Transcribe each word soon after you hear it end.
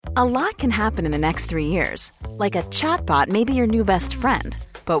A lot can happen in the next 3 years. Like a chatbot may be your new best friend.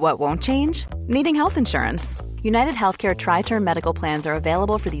 But what won't change? Needing health insurance. United Healthcare Tri-Term Medical Plans are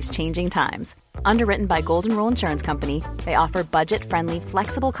available for these changing times. Underwritten by Golden Rule Insurance Company, they offer budget-friendly,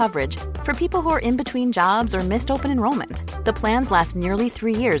 flexible coverage for people who are in between jobs or missed open enrollment. The plans last nearly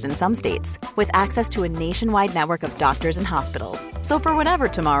 3 years in some states, with access to a nationwide network of doctors and hospitals. So for whatever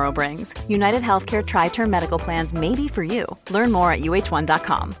tomorrow brings, United Healthcare Tri-Term Medical Plans may be for you. Learn more at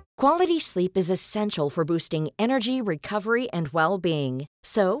uh1.com. Quality sleep is essential for boosting energy, recovery, and well-being.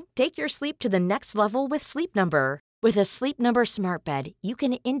 So, take your sleep to the next level with Sleep Number. With a Sleep Number smart bed, you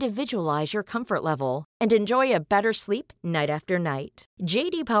can individualize your comfort level and enjoy a better sleep night after night.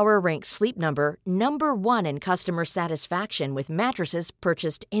 J.D. Power ranks Sleep Number number 1 in customer satisfaction with mattresses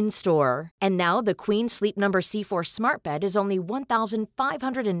purchased in-store. And now the Queen Sleep Number C4 smart bed is only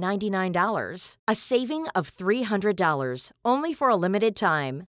 $1,599, a saving of $300, only for a limited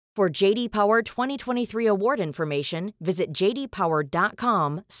time. For J.D. Power 2023 award information, visit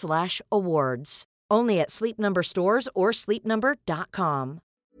jdpower.com/awards. Only at Sleep Number stores or sleepnumber.com.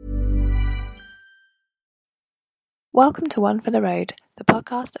 Welcome to One for the Road, the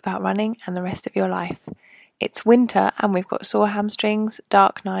podcast about running and the rest of your life. It's winter and we've got sore hamstrings,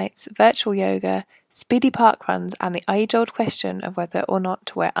 dark nights, virtual yoga, speedy park runs, and the age-old question of whether or not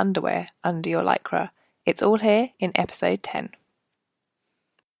to wear underwear under your lycra. It's all here in episode 10.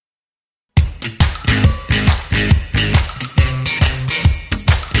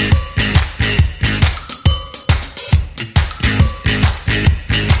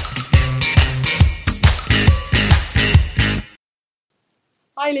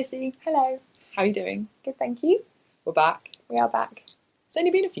 Hi Lizzie. Hello. How are you doing? Good, thank you. We're back. We are back. It's only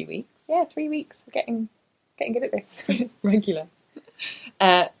been a few weeks. Yeah, 3 weeks. We're getting good at this. Regular.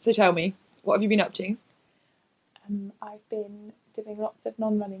 So tell me, what have you been up to? I've been doing lots of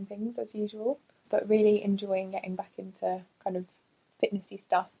non-running things as usual, but really enjoying getting back into kind of fitnessy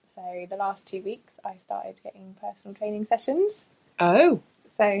stuff. So the last 2 weeks I started getting personal training sessions. Oh.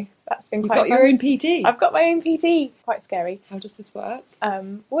 So that's been You've quite got fun. your own PT? I've got my own PT. Quite scary. How does this work?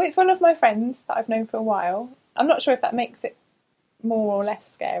 Well, it's one of my friends that I've known for a while. I'm not sure if that makes it more or less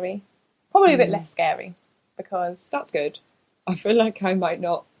scary. Probably a bit less scary because... That's good. I feel like I might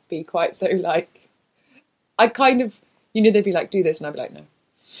not be quite so like... I kind of... You know, they'd be like, do this, and I'd be like, no.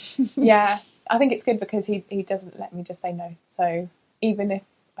 Yeah, I think it's good because he doesn't let me just say no. So even if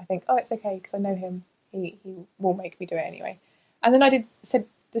I think, oh, it's okay because I know him, he will make me do it anyway. And then I said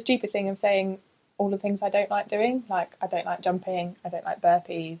the stupid thing of saying all the things I don't like doing. Like, I don't like jumping, I don't like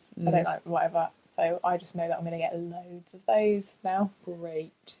burpees, I don't like whatever. So I just know that I'm going to get loads of those now.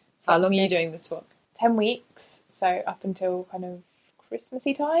 Great. How long are you doing this for? 10 weeks. So up until kind of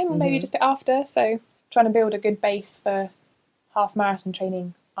Christmassy time, or maybe just a bit after. So trying to build a good base for half marathon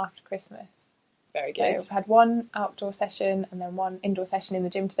training after Christmas. Very So good. I've had one outdoor session and then one indoor session in the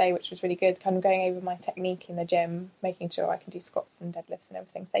gym today, which was really good, kind of going over my technique in the gym, making sure I can do squats and deadlifts and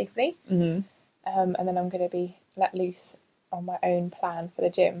everything safely. And then I'm going to be let loose on my own plan for the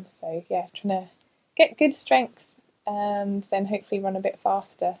gym. So yeah, trying to get good strength and then hopefully run a bit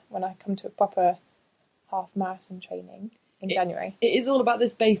faster when I come to a proper half marathon training in January. It is all about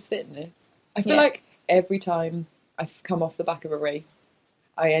this base fitness. I feel like every time I've come off the back of a race,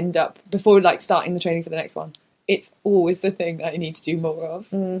 I end up, before like starting the training for the next one, it's always the thing that I need to do more of.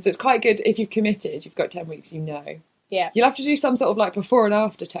 So it's quite good if you've committed, you've got 10 weeks, you know. Yeah. You'll have to do some sort of like before and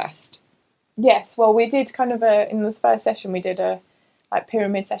after test. Yes, well, we did kind of in the first session, we did a like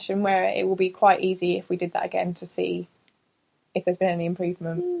pyramid session where it will be quite easy if we did that again to see if there's been any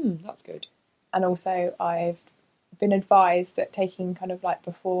improvement. That's good. And also I've been advised that taking kind of like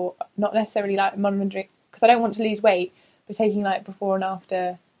before, not necessarily like monitoring, because I don't want to lose weight, but taking like before and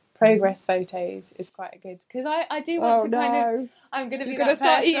after progress photos is quite good. Because I do want to kind of, I'm going to be You're going to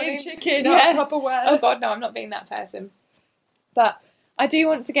start eating chicken out Tupperware. Oh God, no, I'm not being that person. But I do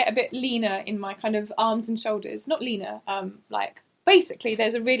want to get a bit leaner in my kind of arms and shoulders. Not leaner, like basically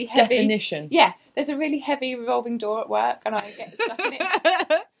there's a really heavy... Definition. Yeah, there's a really heavy revolving door at work and I get stuck in it.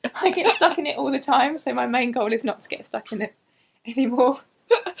 I get stuck in it all the time, so my main goal is not to get stuck in it anymore.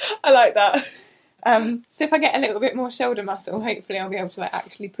 I like that. So if I get a little bit more shoulder muscle, hopefully I'll be able to like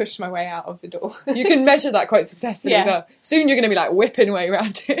actually push my way out of the door. You can measure that quite successfully as well. Soon you're going to be like whipping way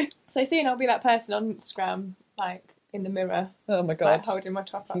around it. So soon I'll be that person on Instagram, like in the mirror. Oh my God. Like, holding my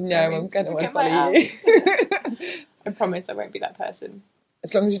top up. You know I'm going to want to my follow you. I promise I won't be that person.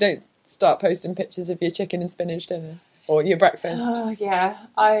 As long as you don't start posting pictures of your chicken and spinach dinner or your breakfast. Oh yeah,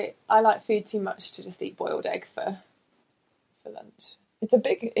 I like food too much to just eat boiled egg for lunch. It's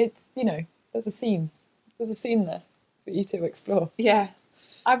you know, there's a scene there for you to explore. Yeah.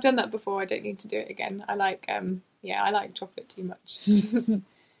 I've done that before. I don't need to do it again. I like chocolate too much.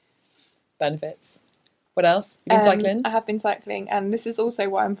 Benefits. What else? You've been cycling? I have been cycling, and this is also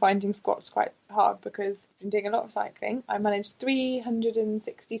why I'm finding squats quite hard, because I've been doing a lot of cycling. I managed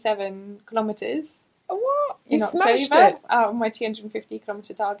 367 kilometres. Oh, what? You in smashed October, it. out of my 250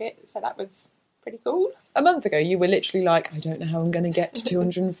 kilometre target, so that was pretty cool. A month ago, you were literally like, I don't know how I'm going to get to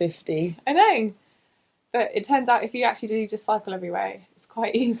 250. I know, but it turns out if you actually do just cycle everywhere, it's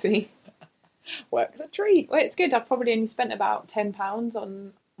quite easy. Work's a treat. Well, it's good. I've probably only spent about £10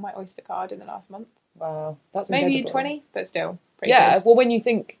 on my Oyster card in the last month. Wow, that's maybe incredible. 20, but still pretty Yeah, good. well, when you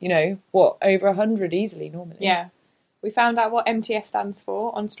think, over 100 easily normally. Yeah. We found out what MTS stands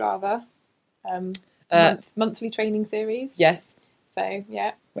for on Strava. Monthly training series. Yes. So,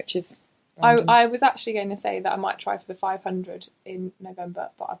 yeah. Which is random. I was actually going to say that I might try for the 500 in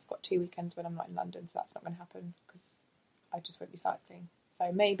November, but I've got 2 weekends when I'm not in London, so that's not going to happen because I just won't be cycling.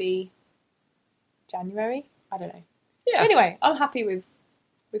 So maybe January? I don't know. Yeah. Anyway, I'm happy with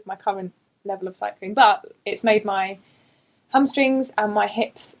my current level of cycling, but it's made my hamstrings and my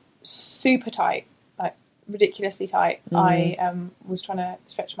hips super tight, like ridiculously tight. I was trying to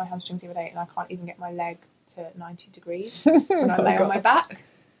stretch my hamstrings the other day and I can't even get my leg to 90 degrees when I lay on my back.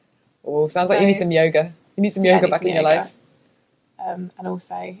 Oh, sounds like you need some yoga. You need some yoga back in your life. And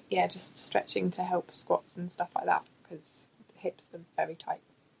also, just stretching to help squats and stuff like that, because the hips are very tight.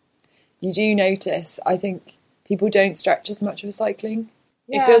 You do notice, I think, people don't stretch as much with cycling.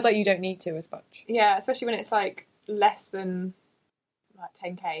 Yeah. It feels like you don't need to as much. Yeah, especially when it's like less than like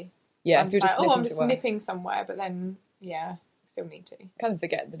 10k. Yeah, I'm if you're just I'm just to work. nipping somewhere, but then still need to. Kind of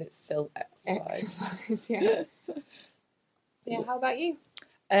forget that it's still exercise. Yeah. Yeah. How about you?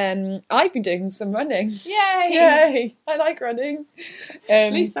 I've been doing some running. Yay! Yay! I like running.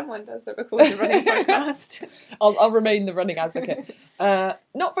 At least someone does that records a running podcast. I'll remain the running advocate.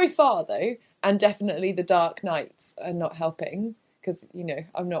 Not very far though, and definitely the dark nights are not helping because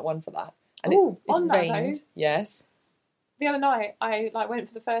I'm not one for that. And it's on that rained. though, Yes. The other night I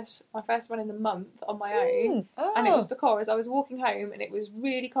went for my first run in the month on my own, and it was because I was walking home and it was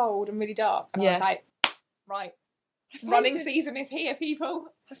really cold and really dark, and I was like, right, running season is here, people.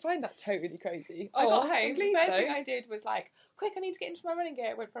 I find that totally crazy. I got home. The first thing I did was like, quick, I need to get into my running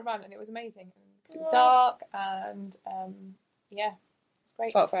gear. I went for a run and it was amazing. It was dark and it's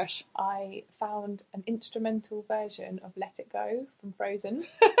great. Felt fresh. I found an instrumental version of Let It Go from Frozen,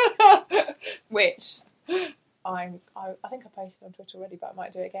 which I think I posted on Twitter already, but I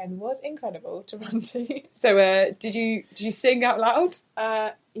might do it again. Was incredible to run to. So did you sing out loud?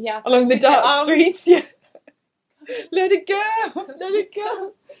 Yeah. Along the dark streets, yeah. Let it go, let it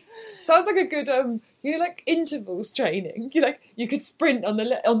go. Sounds like a good like intervals training. You could sprint on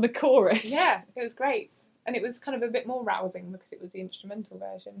the chorus. Yeah, it was great, and it was kind of a bit more rousing because it was the instrumental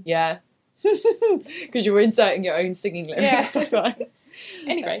version. Yeah, because you were inserting your own singing lyrics. Yeah, that's why.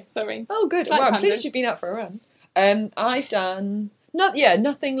 Anyway, sorry. Oh, good. Like well, I'm pleased you've been out for a run. I've done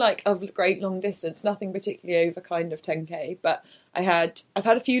nothing like of great long distance, nothing particularly over kind of 10k, but I've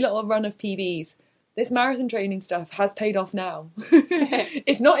had a few little run of PBs. This marathon training stuff has paid off now.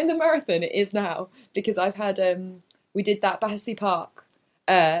 If not in the marathon, it is now, because I've had we did that Battersea Park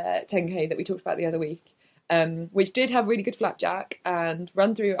 10k that we talked about the other week, which did have really good flapjack, and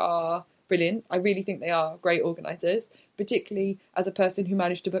Run Through are brilliant. I really think they are great organisers, particularly as a person who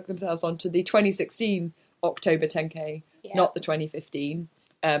managed to book themselves onto the 2016 October 10k, not the 2015.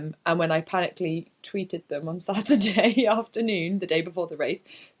 And when I panically tweeted them on Saturday afternoon, the day before the race,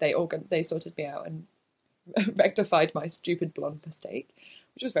 they sorted me out and rectified my stupid blonde mistake,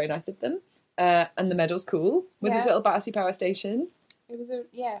 which was very nice of them. And the medal's cool with this little Battersea Power Station. It was a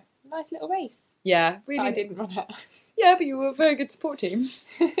nice little race. Yeah, really. I didn't run it. Yeah, but you were a very good support team.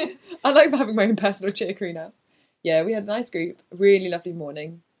 I like having my own personal cheer crew now. Yeah, we had a nice group. A really lovely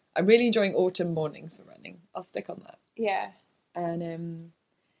morning. I'm really enjoying autumn mornings for running. I'll stick on that. Yeah. And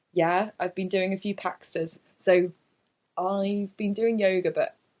I've been doing a few Paxters. So I've been doing yoga,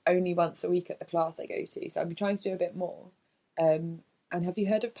 but only once a week at the class I go to. So I've been trying to do a bit more. And have you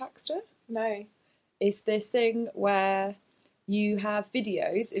heard of Paxter? No. It's this thing where you have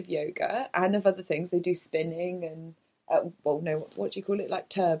videos of yoga and of other things. They do spinning and, what do you call it? Like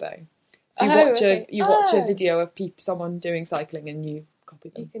turbo. So you watch a video of someone doing cycling and you copy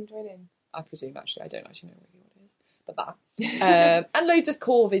them. You can join in. I presume, actually. I don't actually know really what it is. But that. And loads of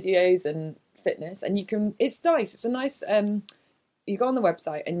core videos and fitness. And it's nice. It's a nice... you go on the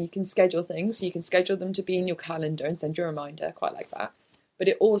website and you can schedule things. So you can schedule them to be in your calendar and send you a reminder. Quite like that. But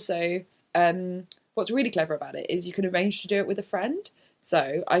it also... what's really clever about it is you can arrange to do it with a friend.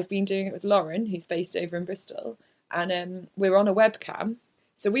 So I've been doing it with Lauren, who's based over in Bristol. And we're on a webcam.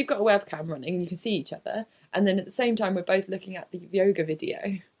 So we've got a webcam running and you can see each other. And then at the same time, we're both looking at the yoga video.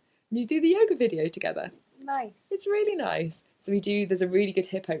 And you do the yoga video together. Nice. It's really nice. So there's a really good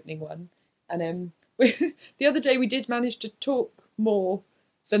hip opening one. And the other day we did manage to talk more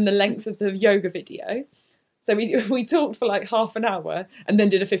than the length of the yoga video. So we talked for like half an hour and then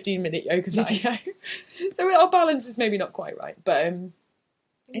did a 15-minute yoga video. So our balance is maybe not quite right, but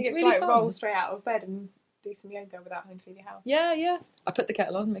it's really like fun. Roll straight out of bed and do some yoga without having to leave your house. Yeah. I put the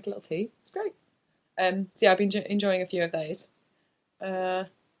kettle on, make a little tea. It's great. So yeah, I've been enjoying a few of those.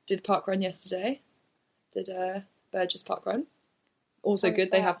 Did park run yesterday. Did Burgess park run. Also How was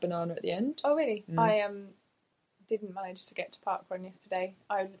good. They that? have banana at the end. Oh really? I didn't manage to get to park run yesterday.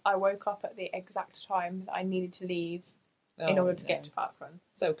 I woke up at the exact time that I needed to leave in order to get to park run.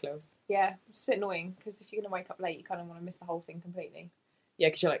 So close. Yeah, it's a bit annoying because if you're going to wake up late, you kind of want to miss the whole thing completely. Yeah,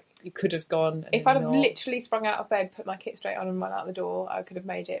 because you're like, you could have gone. If I'd have literally sprung out of bed, put my kit straight on and run out the door, I could have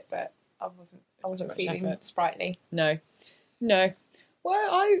made it, but I wasn't feeling sprightly. No. Well,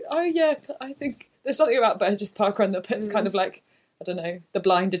 I think there's something about Burgess Park Run that puts kind of like, I don't know, the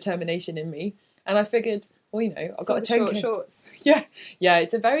blind determination in me. And I figured, well, I've got a token. Shorts. Yeah,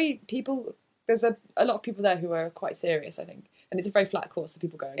 it's a very there's a lot of people there who are quite serious, I think. And it's a very flat course, so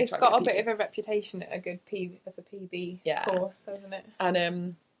people go. It's got a bit of a reputation as a PB course, hasn't it?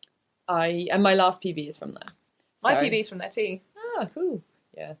 And my last PB is from there. My PB's from there too. Ah, cool.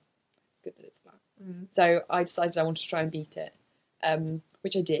 Yeah, it's good that it's flat. So I decided I wanted to try and beat it,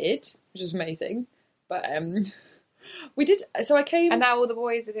 which I did, which was amazing. But we did. So I came, and now all the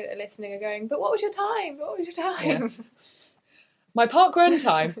boys that are listening are going, "But what was your time? What was your time?" Yeah. My park run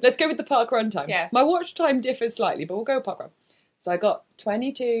time. Let's go with the park run time. Yeah. My watch time differs slightly, but we'll go park run. So I got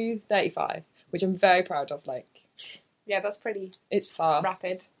 22:35, which I'm very proud of. Like, yeah, that's pretty. It's fast,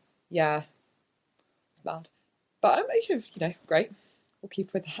 rapid. Yeah, it's bad, but I'm great. We'll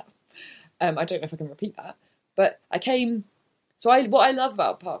keep with that. I don't know if I can repeat that, but I came. So what I love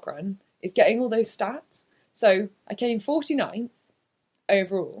about parkrun is getting all those stats. So I came 49th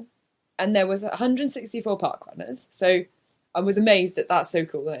overall, and there was 164 parkrunners. So I was amazed that that's so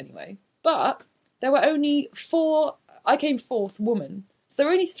cool anyway. But there were only 4. I came 4th woman. So there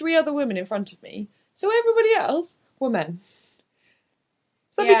were only 3 other women in front of me. So everybody else were men.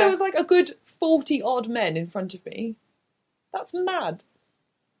 So that means there was like a good 40 odd men in front of me. That's mad.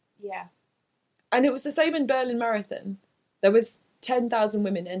 Yeah. And it was the same in Berlin Marathon. There was 10,000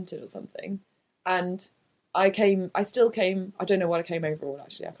 women entered or something. And I still came, I don't know what I came overall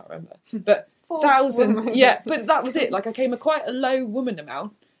actually, I can't remember. But thousands, but that was it. Like I came quite a low woman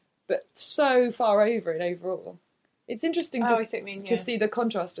amount, but so far over in overall. It's interesting to see the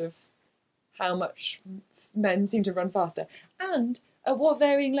contrast of how much men seem to run faster. And at what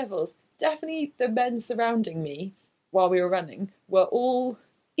varying levels. Definitely the men surrounding me while we were running were all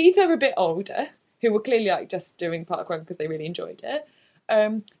either a bit older, who were clearly like just doing parkrun because they really enjoyed it.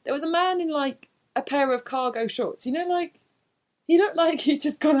 There was a man in like a pair of cargo shorts. Like he looked like he'd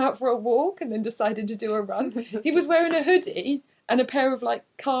just gone out for a walk and then decided to do a run. He was wearing a hoodie and a pair of like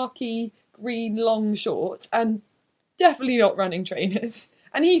khaki green long shorts and definitely not running trainers.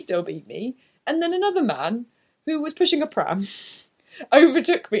 And he still beat me. And then another man who was pushing a pram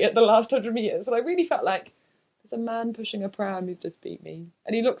overtook me at the last 100 metres. And I really felt like there's a man pushing a pram who's just beat me.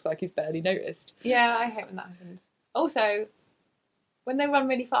 And he looks like he's barely noticed. Yeah, I hate when that happens. Also, when they run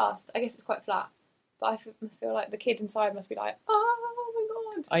really fast, I guess it's quite flat. But I must feel like the kid inside must be like, oh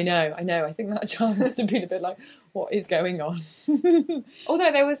my God. I know. I think that child must have been a bit like, what is going on?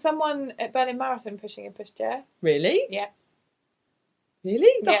 Although there was someone at Berlin Marathon pushing a pushchair. Really? Yeah.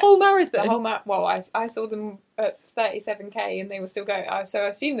 Really? The whole marathon? The whole well, I saw them at 37k and they were still going. So I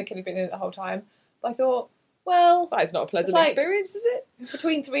assumed the kid had been in it the whole time. But I thought, well... That is not a pleasant experience, is it?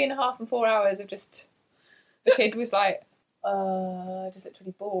 Between 3.5 and 4 hours of just... The kid was like, just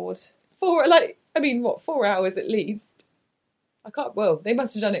literally bored. 4 hours at least. I can't... Well, they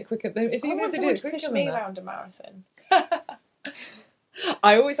must have done it quicker. If they did it quicker push than me that. around a marathon.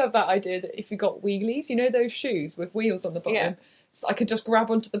 I always have that idea that if you got wheelies, those shoes with wheels on the bottom... Yeah. So I could just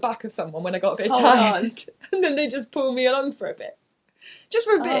grab onto the back of someone when I got a bit tired. And then they just pull me along for a bit. Just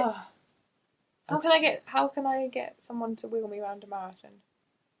for a bit. How can I get someone to wheel me around a marathon?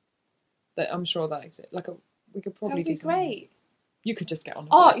 I'm sure that exists. We could probably do something. That'd be great. You could just get on a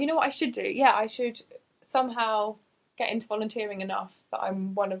bike. You know what I should do? Yeah, I should somehow get into volunteering enough that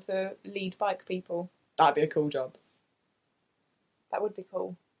I'm one of the lead bike people. That'd be a cool job. That would be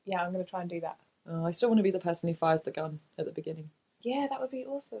cool. Yeah, I'm going to try and do that. Oh, I still want to be the person who fires the gun at the beginning. Yeah, that would be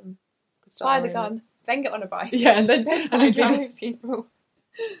awesome. Fire the gun, then get on a bike. Yeah, and then drive people.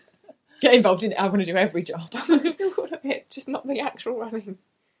 Get involved in it. I want to do every job. I want to do all of it, just not the actual running.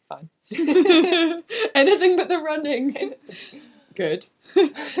 fine. Anything but the running. Good.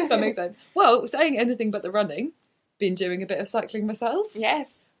 That makes sense. Well, saying anything but the running, been doing a bit of cycling myself. Yes.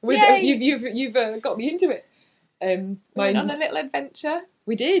 With you've got me into it. We went on a little adventure.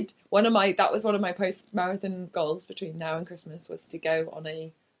 We did. That was one of my post-marathon goals between now and Christmas, was to go on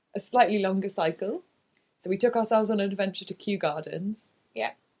a slightly longer cycle. So we took ourselves on an adventure to Kew Gardens.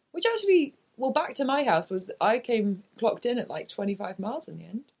 Yeah. Which actually, well, back to my house I clocked in at like 25 miles in the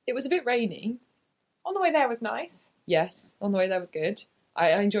end. It was a bit rainy. On the way there was nice. Yes, on the way there was good.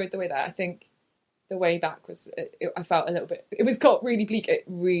 I enjoyed the way there. I think the way back was, I felt a little bit, it got really bleak. It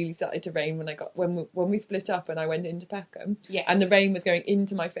really started to rain when we split up and I went into Peckham. Yes. And the rain was going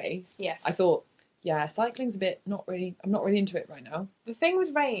into my face. Yes. I thought, yeah, cycling's I'm not really into it right now. The thing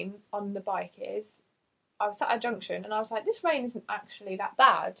with rain on the bike is, I was at a junction and I was like, this rain isn't actually that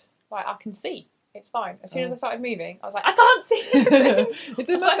bad. Like, I can see. It's fine. As soon as I started moving, I was like, I can't see anything. It's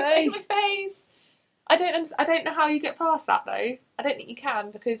in my face. It's in my face. I don't know how you get past that though. I don't think you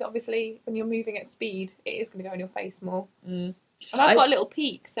can, because obviously when you're moving at speed, it is going to go in your face more. Mm. And I've got a little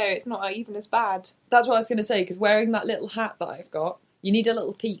peak, so it's not even as bad. That's what I was going to say, because wearing that little hat that I've got, you need a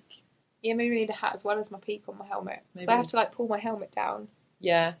little peak. Yeah, maybe I need a hat as well as my peak on my helmet. Maybe. So I have to like pull my helmet down.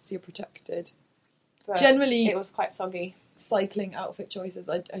 Yeah, so you're protected. But generally, it was quite soggy. Cycling outfit choices,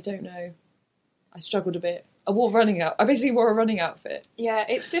 I don't know. I struggled a bit. I basically wore a running outfit. Yeah,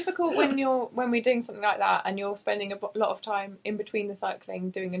 it's difficult when we're doing something like that and you're spending a lot of time in between the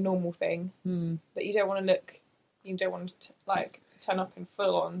cycling doing a normal thing, but you don't want to like turn up in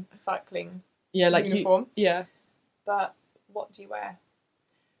full on cycling uniform. Yeah. But what do you wear?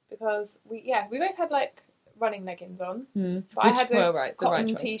 Because we both had like running leggings on, but I had a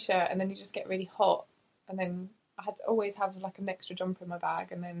cotton t-shirt, and then you just get really hot, and then I had to always have like an extra jumper in my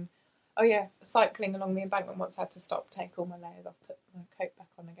bag, and then cycling along the embankment once I had to stop, take all my layers off, put my coat back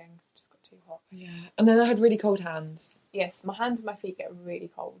on again because it just got too hot. Yeah, and then I had really cold hands. Yes, my hands and my feet get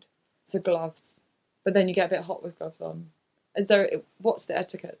really cold. So gloves, but then you get a bit hot with gloves on. What's the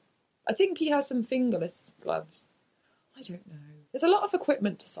etiquette? I think Pete has some fingerless gloves. I don't know. There's a lot of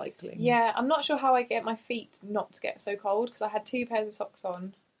equipment to cycling. Yeah, I'm not sure how I get my feet not to get so cold, because I had 2 pairs of socks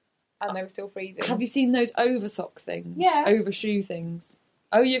on and they were still freezing. Have you seen those over sock things? Yeah. Over shoe things.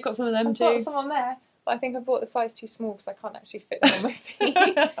 Oh, you've got some of them too? I've got some on there, but I think I bought the size too small because I can't actually fit them on my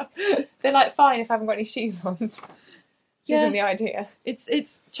feet. They're like fine if I haven't got any shoes on. Which isn't the idea.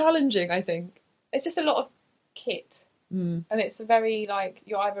 It's challenging, I think. It's just a lot of kit. And it's a very like,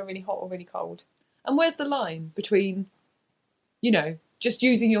 you're either really hot or really cold. And where's the line between, just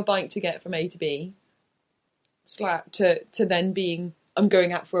using your bike to get from A to B, to then being, I'm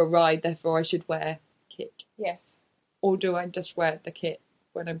going out for a ride, therefore I should wear kit? Yes. Or do I just wear the kit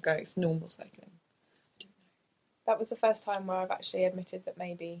when I'm going normal cycling? I don't know. That was the first time where I've actually admitted that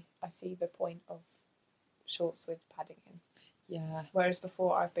maybe I see the point of shorts with padding in. Yeah. Whereas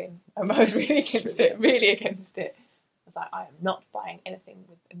before I was really against it. I was like, I am not buying anything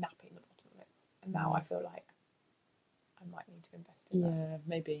with a nappy in the bottom of it. And now I feel like I might need to invest in that. Yeah,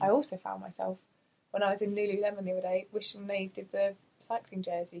 maybe. I also found myself, when I was in Lululemon the other day, wishing they did the cycling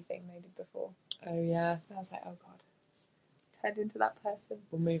jersey thing they did before. Oh, yeah. And I was like, oh, God. Turned into that person.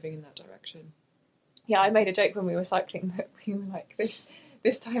 We're moving in that direction. Yeah, I made a joke when we were cycling that we were like,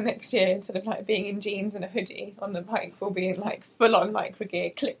 this time next year, instead of like being in jeans and a hoodie on the bike, we'll be in like full-on lycra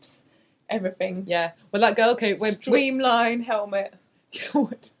gear, clips, everything. Yeah. Well, that girl came... Streamline helmet.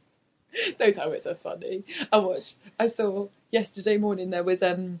 Those helmets are funny. I saw yesterday morning there was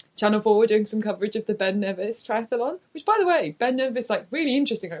Channel 4 were doing some coverage of the Ben Nevis triathlon, which, by the way, Ben Nevis, like, really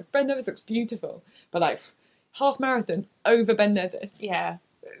interesting. Ben Nevis looks beautiful, but like half marathon over Ben Nevis. Yeah.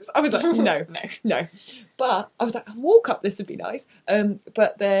 I was like, no. But I was like, a walk up, this would be nice.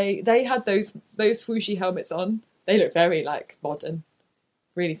 But they had those swooshy helmets on. They look very like modern,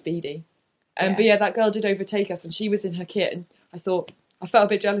 really speedy. But yeah, that girl did overtake us, and she was in her kit, and I felt a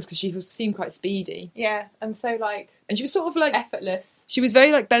bit jealous because she seemed quite speedy. Yeah, and so like, and she was sort of like effortless. She was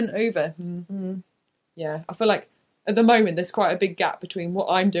very like bent over. Yeah, I feel like at the moment there's quite a big gap between what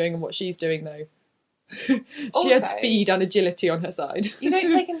I'm doing and what she's doing, though. She had speed and agility on her side. You don't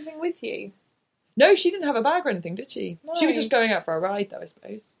take anything with you? No, she didn't have a bag or anything, did she? No. She was just going out for a ride, though, I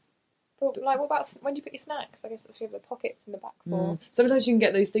suppose. But like, what about when do you put your snacks? I guess that's where you have the pockets in the back for. Sometimes you can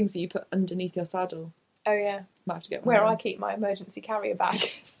get those things that you put underneath your saddle. Oh yeah. Might have to get one. Where I keep my emergency carrier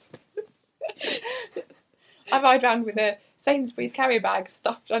bag. I ride around with a Sainsbury's carrier bag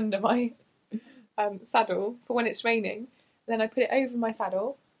stuffed under my saddle for when it's raining. Then I put it over my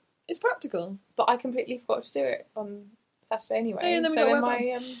saddle. It's practical. But I completely forgot to do it on Saturday anyway. Yeah, and then so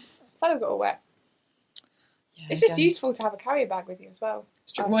my saddle got all wet. Yeah, it's just useful to have a carrier bag with you as well.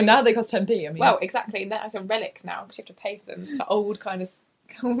 Well, now they cost 10p. I mean, well, exactly. That's a relic now because you have to pay for them. It's the old kind of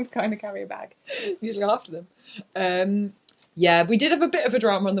carrier bag. Usually after them. Yeah, we did have a bit of a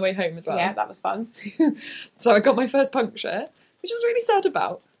drama on the way home as well. Yeah, that was fun. So I got my first puncture, which I was really sad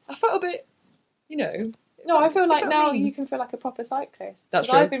about. I felt a bit, No, I feel like felt now mean. you can feel like a proper cyclist. That's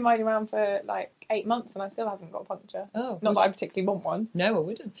 'Cause true. I've been riding around for like 8 months and I still haven't got a puncture. Oh, Not that I particularly want one. No, I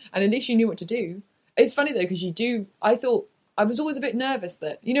wouldn't. And at least you knew what to do. It's funny though, because I thought, I was always a bit nervous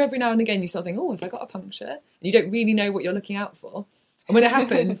that, every now and again you start thinking, oh, have I got a puncture? And you don't really know what you're looking out for. And when it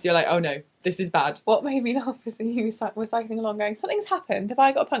happens, you're like, oh no, this is bad. What made me laugh is that you were cycling along going, something's happened, have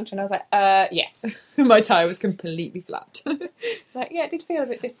I got a puncture? And I was like, yes. My tyre was completely flat. Like, yeah, it did feel a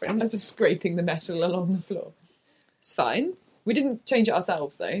bit I different. was just scraping the metal along the floor. It's fine. We didn't change it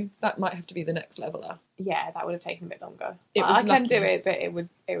ourselves though. That might have to be the next leveler. Yeah, that would have taken a bit longer. It was I can lucky. do it, but it would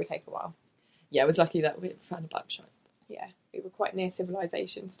take a while. Yeah, I was lucky that we found a black shop. Yeah, we were quite near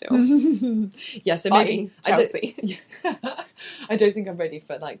civilization still. Yeah, so Bye, maybe Chelsea. I don't think I'm ready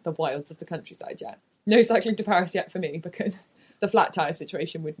for like the wilds of the countryside yet. No cycling to Paris yet for me because the flat tyre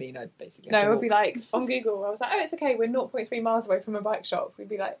situation would mean I'd basically No, have it to would be like, on Google, I was like, oh, it's okay, we're 0.3 miles away from a bike shop. We'd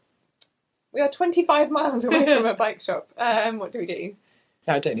be like, we are 25 miles away from a bike shop. What do we do?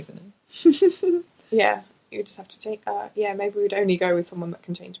 Yeah, I don't even know. Yeah, you would just have to change. Yeah, maybe we'd only go with someone that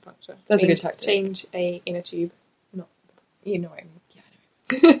can change a puncture. That's a good tactic. Change a inner tube. Not, you know what I mean.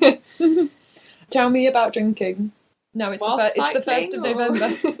 Yeah, I know. Tell me about drinking. No, it's Whilst it's the 1st cycling, of or-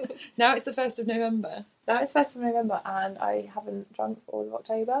 November. Now it's the 1st of November. That is 1st of November and I haven't drunk all of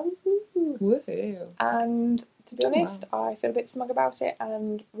October. Woohoo. And to be Oh, honest, I feel a bit smug about it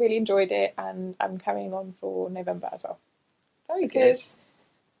and really enjoyed it and I'm carrying on for November as well. Very good. Because,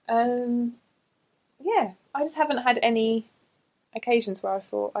 yeah, I just haven't had any occasions where I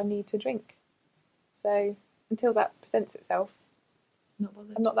thought I need to drink. So until that presents itself, Not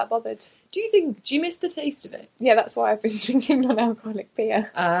bothered. I'm not that bothered. Do you miss the taste of it? Yeah, that's why I've been drinking non-alcoholic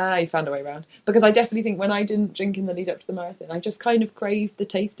beer. Ah, you found a way around. Because I definitely think when I didn't drink in the lead up to the marathon, I just kind of craved the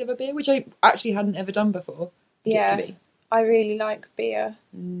taste of a beer, which I actually hadn't ever done before. Yeah, Particularly. I really like beer.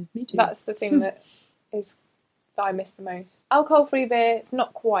 Me too. That's the thing that I miss the most. Alcohol-free beer, it's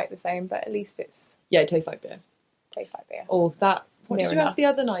not quite the same, but at least it Yeah, it tastes like beer. tastes like beer. Or that. What Near did you enough. have the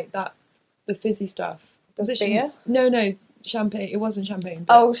other night? The fizzy stuff. Was it beer? No, champagne. It wasn't champagne.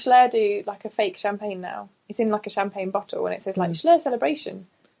 But Oh, Schler do like a fake champagne now. It's in like a champagne bottle and it says like Schler Celebration.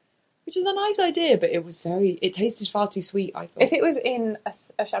 which is a nice idea, but it tasted far too sweet, I thought. If it was in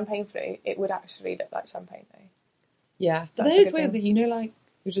a champagne flute, it would actually look like champagne though. Yeah. But That's then a it's good weird thing. that, like,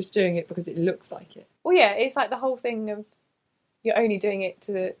 you're just doing it because it looks like it. Well, yeah, it's like the whole thing of you're only doing it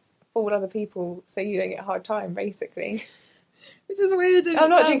to forward other people so you don't get a hard time, basically. Which is weird. I'm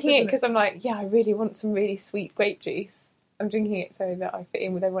not drinking it because I'm like, yeah, I really want some really sweet grape juice. I'm drinking it so that I fit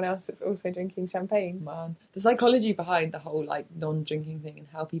in with everyone else that's also drinking champagne. Man, the psychology behind the whole like non-drinking thing and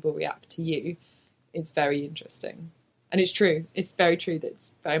how people react to you is very interesting. And it's true. It's very true that it's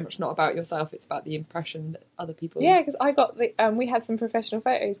very much not about yourself. It's about the impression that other people. Yeah, because I got we had some professional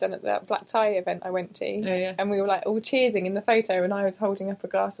photos done at that black tie event I went to. Oh, yeah. And we were like all cheersing in the photo, and I was holding up a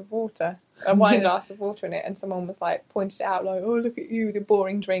glass of water, a wine glass with water in it, and someone was like pointed it out, like, "Oh, look at you with a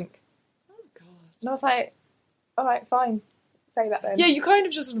boring drink." Oh God. And I was like, "All right, fine, say that then." Yeah, you kind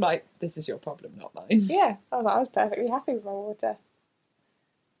of just like, this is your problem, not mine. Yeah, I was perfectly happy with my water,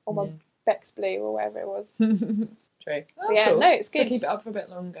 or my Yeah. Beck's Blue, or whatever it was. True. That's Yeah, cool. no, it's So good. keep it up for a bit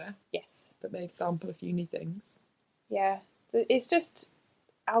longer, Yes. but maybe sample a few new things. Yeah, it's just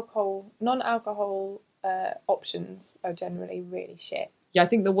non-alcohol options are generally really shit. Yeah, I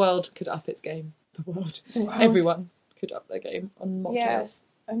think the world could up its game. The world. Everyone could up their game on mocktails. Yeah,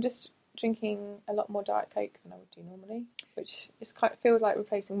 I'm just drinking a lot more Diet Coke than I would do normally, which is feels like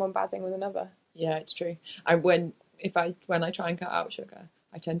replacing one bad thing with another. Yeah, it's true. When I try and cut out sugar,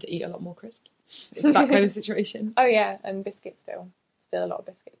 I tend to eat a lot more crisps. It's that kind of situation. Oh yeah, and biscuits still a lot of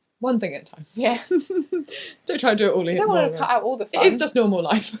biscuits. One thing at a time. Yeah, Don't try and do it all in I don't one want to go. cut out all the fun. It's just normal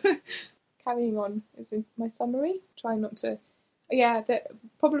life. Carrying on is in my summary. Trying not to. Yeah, the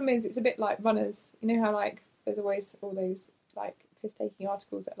problem is it's a bit like runners. You know how like there's always all those like piss-taking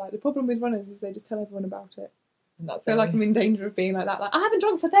articles that like the problem with runners is they just tell everyone about it. And that's I feel like I'm in danger of being like that. Like, I haven't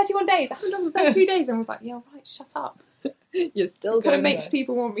drunk for 31 days. I haven't drunk for 32 days. And I was like, yeah, right, shut up. You're still It kind of going makes there.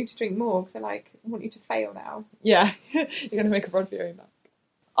 people want me to drink more because they're like, I want you to fail now. Yeah, you're going to make a run for your own back.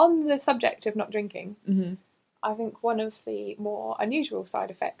 On the subject of not drinking, Mm-hmm. I think one of the more unusual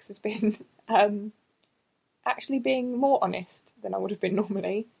side effects has been actually being more honest than I would have been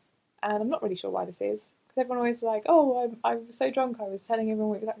normally. And I'm not really sure why this is. Because everyone always like, oh, I was so drunk I was telling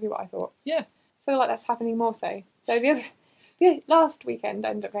everyone exactly what I thought. Yeah. I feel like that's happening more so. So the last weekend I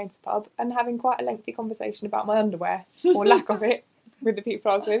ended up going to the pub and having quite a lengthy conversation about my underwear, or lack of it, with the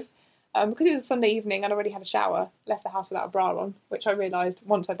people I was with. Because it was a Sunday evening and I already had a shower, left the house without a bra on, which I realised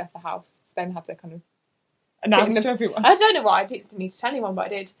once I'd left the house, then had to kind of announce to everyone. I don't know why, I didn't need to tell anyone, but I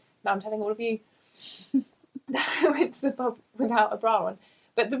did. Now I'm telling all of you. I went to the pub without a bra on.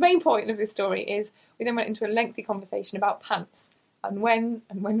 But the main point of this story is we then went into a lengthy conversation about pants and when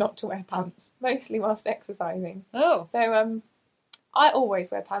not to wear pants, mostly whilst exercising. Oh. So I always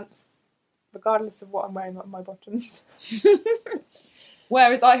wear pants, regardless of what I'm wearing on my bottoms.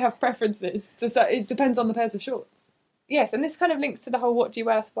 Whereas I have preferences. It depends on the pairs of shorts. Yes, and this kind of links to the whole what do you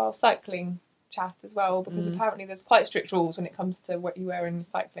wear while cycling chat as well, because apparently there's quite strict rules when it comes to what you wear in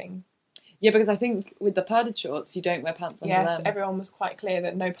cycling. Yeah, because I think with the padded shorts, you don't wear pants under them. Yes, everyone was quite clear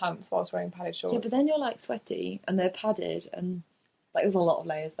that no pants whilst wearing padded shorts. Yeah, but then you're like sweaty and they're padded and like there's a lot of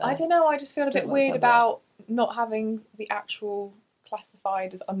layers there. I don't know, I just feel a bit weird underwear. about not having the actual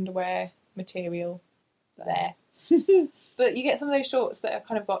classified as underwear material there. But you get some of those shorts that have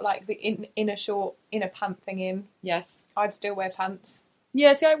kind of got like the inner pant thing in. Yes. I'd still wear pants.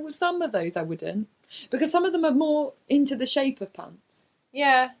 Yeah, see, some of those I wouldn't. Because some of them are more into the shape of pants.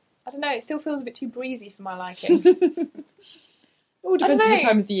 Yeah, I don't know, it still feels a bit too breezy for my liking. All depends on the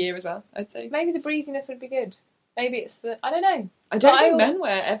time of the year as well, I'd say. Maybe the breeziness would be good. Maybe it's I don't know. I don't think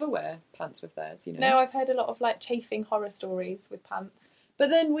men ever wear pants with theirs, you know. No, I've heard a lot of like chafing horror stories with pants. But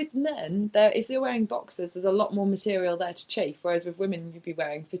then with men, if they're wearing boxers, there's a lot more material there to chafe, whereas with women, you'd be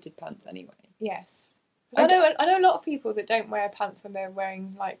wearing fitted pants anyway. Yes. I know a lot of people that don't wear pants when they're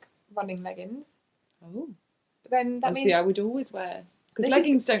wearing like running leggings. Oh. But then that means... See, I would always wear... Because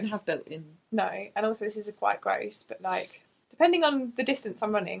leggings don't have built-in. No, and also this is quite gross, but like, depending on the distance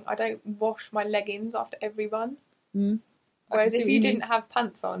I'm running, I don't wash my leggings after every run. Whereas if you didn't have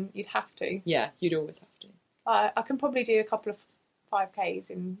pants on, you'd have to. Yeah, you'd always have to. I can probably do a couple of 5Ks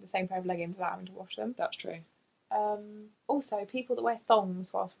in the same pair of leggings without having to wash them. That's true. Also, people that wear thongs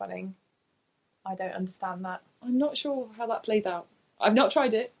whilst running, I don't understand that. I'm not sure how that plays out. I've not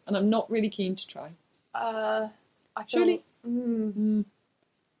tried it, and I'm not really keen to try. I feel... Surely...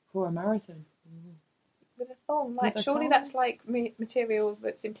 For a marathon. With a thong, like, surely that's like material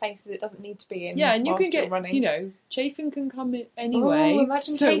that's in places it doesn't need to be in. Yeah, and you can get, running. you know, chafing can come in anyway. Oh,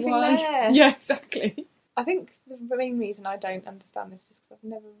 imagine chafing there. Yeah, exactly. I think the main reason I don't understand this is because I've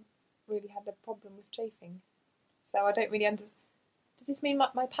never really had a problem with chafing. So I don't really Does this mean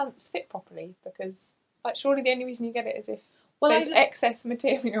my pants fit properly? Because like, surely the only reason you get it is if there's excess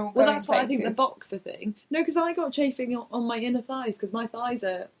material. Well, that's why I think the boxer thing. No, because I got chafing on my inner thighs because my thighs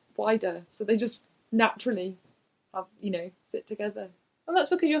are wider, so they just naturally have, sit together. Well, that's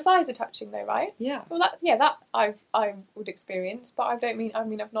because your thighs are touching, though, right? Yeah. Well, that I would experience, but I've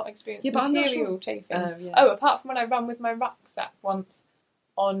not experienced material chafing. Oh, apart from when I run with my rucksack once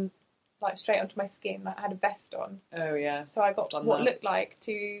on, like, straight onto my skin, like, I had a vest on. Oh yeah. So I got what looked like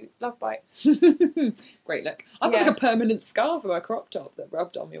 2 love bites. Great look. I've got like a permanent scar from a crop top that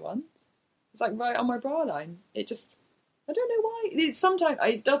rubbed on me once. It's like right on my bra line. It just, I don't know why. Sometimes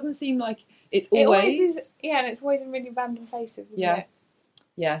it doesn't seem like it's always. It always is, and it's always in really random places, isn't it?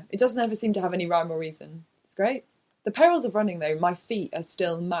 Yeah, it doesn't ever seem to have any rhyme or reason. It's great. The perils of running, though, my feet are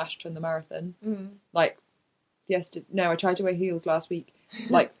still mashed from the marathon. Like, I tried to wear heels last week,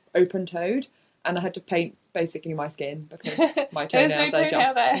 like open-toed, and I had to paint basically my skin because my toenails are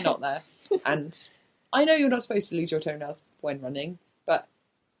just not there. And I know you're not supposed to lose your toenails when running, but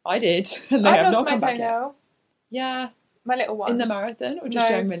I did, and they have not come back yet. Yeah. My little one. In the marathon, or just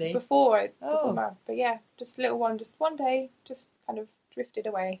generally? Before marathon. But yeah, just a little one, just one day, just kind of drifted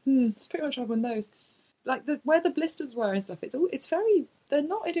away. It's pretty much having those. Like, where the blisters were and stuff, they're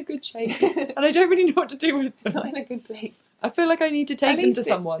not in a good shape. And I don't really know what to do with them. Not in a good place. I feel like I need to take them to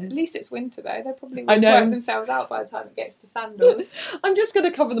someone. At least it's winter, though. They probably will work themselves out by the time it gets to sandals. I'm just going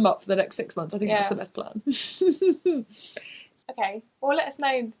to cover them up for the next 6 months. I think that's the best plan. Okay. Well, let us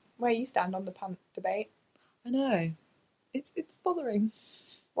know where you stand on the pant debate. I know. It's bothering.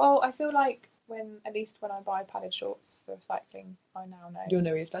 Well, I feel like at least when I buy padded shorts for cycling, I now know. You'll know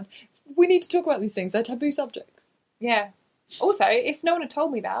where you stand. We need to talk about these things. They're taboo subjects. Yeah. Also, if no one had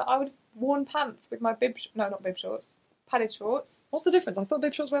told me that, I would have worn pants with my not bib shorts. Padded shorts. What's the difference? I thought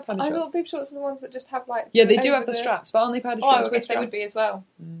bib shorts were padded shorts. I thought bib shorts are the ones that just have like... Yeah, they do have the straps, but aren't they padded shorts with straps? They would be as well.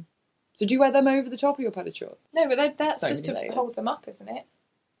 So do you wear them over the top of your padded shorts? No, but that's just to hold them up, isn't it?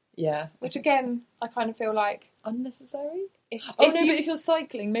 Yeah. Which again, I kind of feel like... Unnecessary? But if you're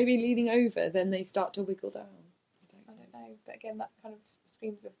cycling, maybe leaning over, then they start to wiggle down. I don't know, but again, that kind of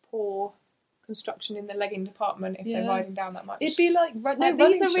screams of poor construction in the legging department if they're riding down that much. It'd be like...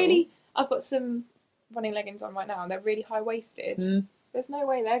 these are really... I've got some running leggings on right now, and they're really high-waisted. There's no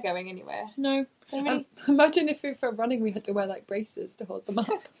way they're going anywhere. No. Really... Imagine if for running we had to wear like braces to hold them up.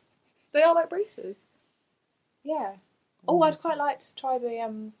 They are like braces. Yeah. Oh, I'd quite like to try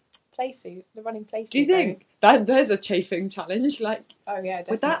the play suit, the running play suit. Do you think there's a chafing challenge? Like, oh yeah,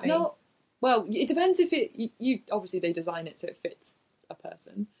 definitely. Would that not? Well, it depends if you obviously they design it so it fits a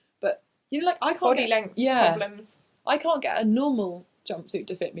person, but like I can't body length problems. I can't get a normal jumpsuit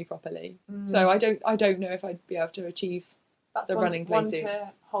to fit me properly, so I don't know if I'd be able to achieve the running play suit. One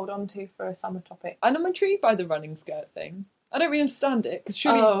to hold on to for a summer topic. And I'm intrigued by the running skirt thing. I don't really understand it because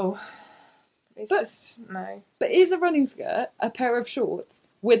surely just no. But is a running skirt a pair of shorts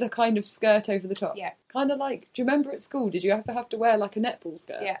with a kind of skirt over the top? Yeah. Kind of like, do you remember at school, did you have to wear like a netball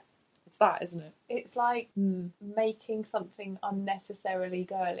skirt? Yeah. It's that, isn't it? It's like making something unnecessarily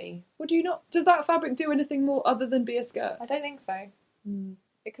girly. Well, does that fabric do anything more other than be a skirt? I don't think so.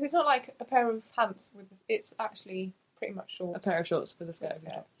 Because it's not like a pair of pants it's actually pretty much shorts. A pair of shorts with a skirt over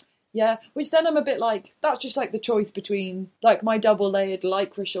the top. Yeah, which then I'm a bit like, that's just like the choice between like my double layered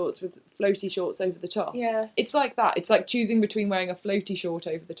lycra shorts with floaty shorts over the top. Yeah. It's like that. It's like choosing between wearing a floaty short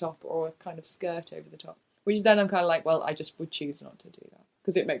over the top or a kind of skirt over the top. Which then I'm kind of like, well, I just would choose not to do that.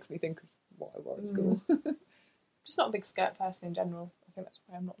 Because it makes me think of what I wore at school. Just not a big skirt person in general. I think that's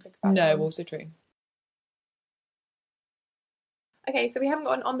why I'm not a big fan. No, also true. Okay, so we haven't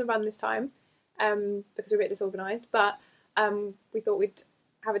got an on the run this time because we're a bit disorganised, but we thought we'd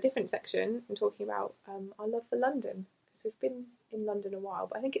have a different section and talking about our love for London, because we've been in London a while,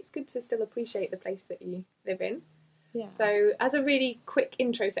 but I think it's good to still appreciate the place that you live in. Yeah. So as a really quick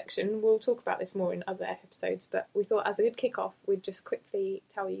intro section, we'll talk about this more in other episodes, but we thought as a good kick-off, we'd just quickly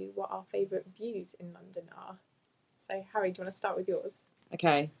tell you what our favourite views in London are. So Harry, do you want to start with yours?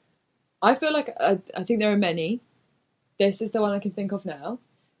 Okay. I feel like I think there are many. This is the one I can think of now.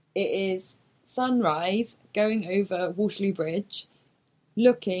 It is sunrise going over Waterloo Bridge,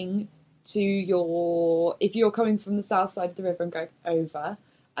 looking to if you're coming from the south side of the river and going over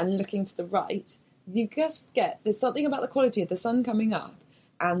and looking to the right, you just there's something about the quality of the sun coming up,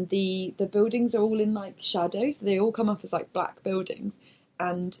 and the buildings are all in like shadows, so they all come up as like black buildings,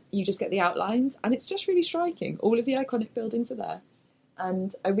 and you just get the outlines, and it's just really striking. All of the iconic buildings are there,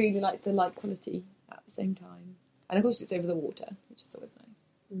 and I really like the light quality at the same time. And of course it's over the water, which is always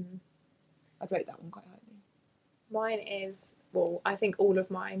nice. I'd rate that one quite highly. Mine is, well, I think all of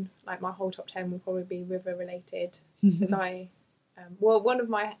mine, like my whole top 10 will probably be river related. Because one of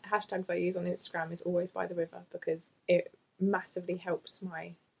my hashtags I use on Instagram is always by the river, because it massively helps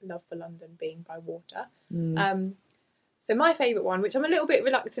my love for London being by water. So my favourite one, which I'm a little bit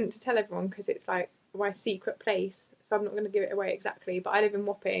reluctant to tell everyone because it's like my secret place, so I'm not going to give it away exactly, but I live in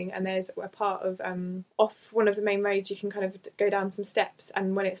Wapping, and there's a part of off one of the main roads you can kind of go down some steps,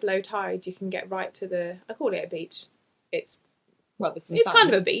 and when it's low tide you can get right to I call it a beach. It's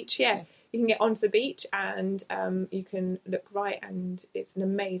kind of a beach, yeah. You can get onto the beach and you can look right, and it's an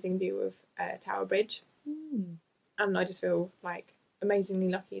amazing view of Tower Bridge. And I just feel like amazingly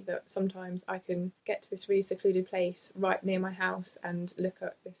lucky that sometimes I can get to this really secluded place right near my house and look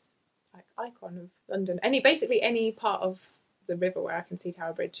at this like icon of London. Basically any part of the river where I can see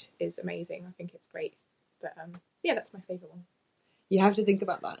Tower Bridge is amazing. I think it's great. But yeah, that's my favourite one. You have to think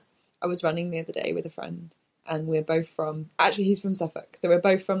about that. I was running the other day with a friend, and we're both he's from Suffolk, so we're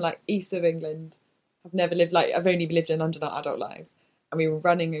both from like east of England. I've only lived in London our adult lives, and we were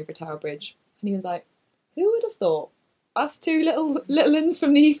running over Tower Bridge, and he was like, who would have thought us two little uns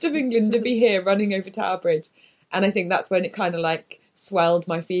from the east of England to be here running over Tower Bridge? And I think that's when it kind of like swelled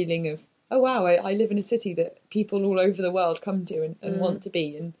my feeling of, oh wow, I live in a city that people all over the world come to and want to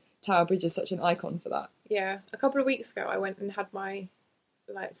be, and Tower Bridge is such an icon for that. Yeah, a couple of weeks ago I went and had my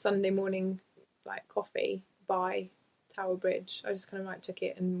like Sunday morning like coffee by Tower Bridge. I just kind of like took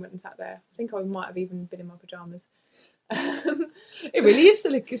it and went and sat there. I think I might have even been in my pyjamas. It really is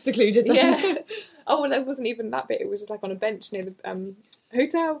secluded then. Yeah. Oh well, it wasn't even that bit. It was just like on a bench near the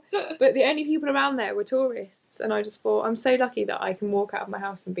hotel. But the only people around there were tourists, and I just thought I'm so lucky that I can walk out of my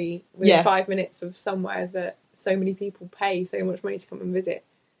house and be within 5 minutes of somewhere that so many people pay so much money to come and visit.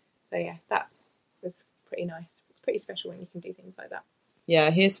 So yeah, that was pretty nice. It's pretty special when you can do things like that. Yeah,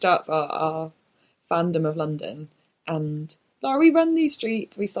 here starts our fandom of London, and we run these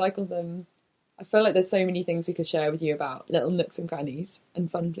streets, we cycle them. I feel like there's so many things we could share with you about little nooks and crannies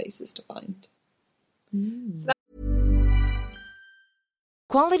and fun places to find.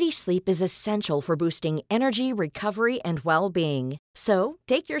 Quality sleep is essential for boosting energy, recovery, and well-being. So,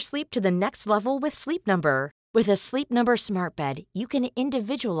 take your sleep to the next level with Sleep Number. With a Sleep Number Smart Bed, you can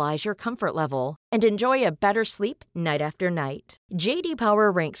individualize your comfort level and enjoy a better sleep night after night. J.D. Power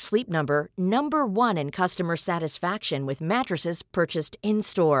ranks Sleep Number number 1 in customer satisfaction with mattresses purchased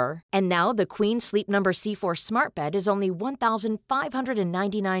in-store. And now the Queen Sleep Number C4 Smart Bed is only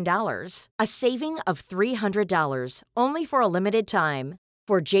 $1,599, a saving of $300, only for a limited time.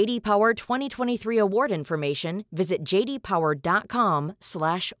 For J.D. Power 2023 award information, visit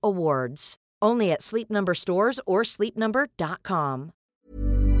jdpower.com/awards. Only at Sleep Number stores or sleepnumber.com.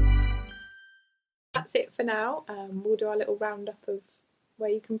 That's it for now. We'll do our little roundup of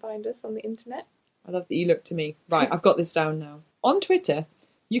where you can find us on the internet. I love that you look to me. Right, I've got this down now. On Twitter,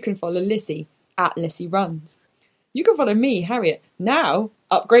 you can follow Lissy at Lissy Runs. You can follow me, Harriet, now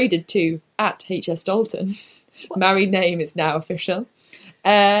upgraded to at HS Dalton. Married name is now official.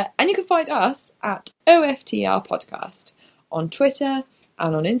 And you can find us at OFTR Podcast on Twitter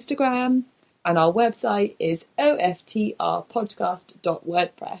and on Instagram. And our website is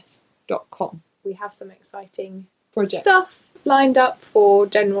oftrpodcast.wordpress.com. We have some exciting Project stuff lined up for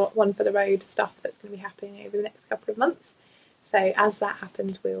general One for the Road stuff that's going to be happening over the next couple of months. So as that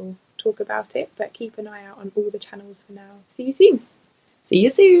happens, we'll talk about it. But keep an eye out on all the channels for now. See you soon. See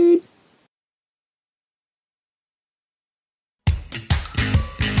you soon.